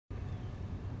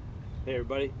Hey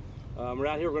everybody, we're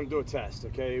out here, we're going to do a test,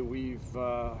 okay? We've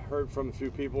heard from a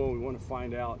few people and we want to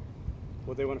find out,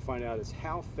 what they want to find out is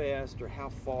how fast or how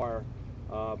far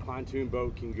a pontoon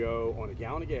boat can go on a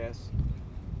gallon of gas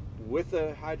with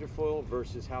a hydrofoil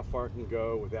versus how far it can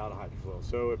go without a hydrofoil.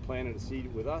 So we're planting a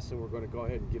seed with us and we're going to go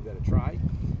ahead and give that a try.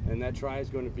 And that try is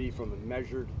going to be from a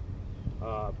measured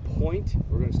point.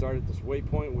 We're going to start at this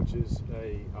waypoint, which is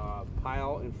a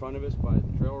pile in front of us by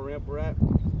the trailer ramp we're at.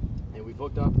 And we've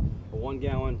hooked up a 1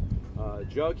 gallon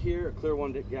jug here, a clear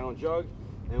 1 gallon jug,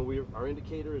 and our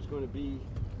indicator is going to be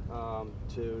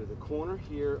to the corner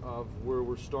here of where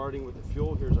we're starting with the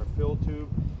fuel. Here's our fill tube,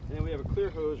 and then we have a clear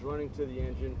hose running to the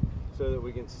engine so that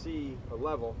we can see a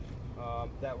level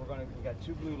that we've got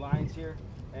 2 blue lines here,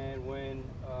 and when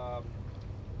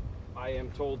I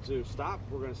am told to stop,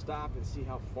 we're going to stop and see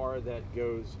how far that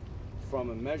goes from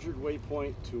a measured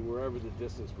waypoint to wherever the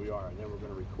distance we are, and then we're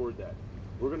going to record that.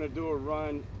 We're going to do a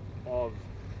run of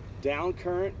down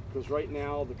current because right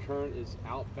now the current is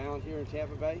outbound here in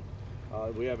Tampa Bay.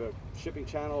 We have a shipping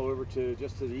channel over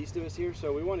just to the east of us here,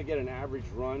 so we want to get an average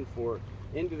run for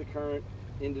into the current,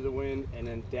 into the wind, and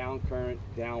then down current,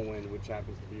 downwind, which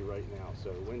happens to be right now. So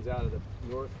the wind's out of the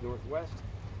northwest,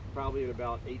 probably at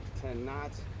about 8 to 10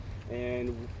 knots,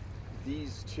 and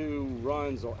these 2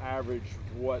 runs will average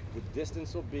what the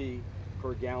distance will be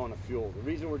per gallon of fuel. The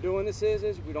reason we're doing this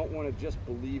is we don't want to just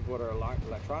believe what our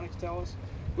electronics tell us.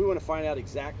 We want to find out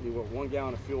exactly what 1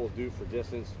 gallon of fuel will do for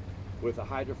distance with a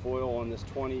hydrofoil on this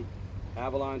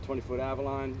 20-foot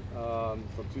Avalon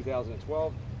from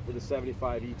 2012 with a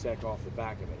 75 E-Tech off the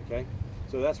back of it, okay?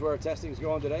 So that's where our testing is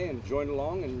going today, and join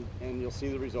along and you'll see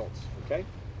the results, okay?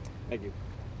 Thank you.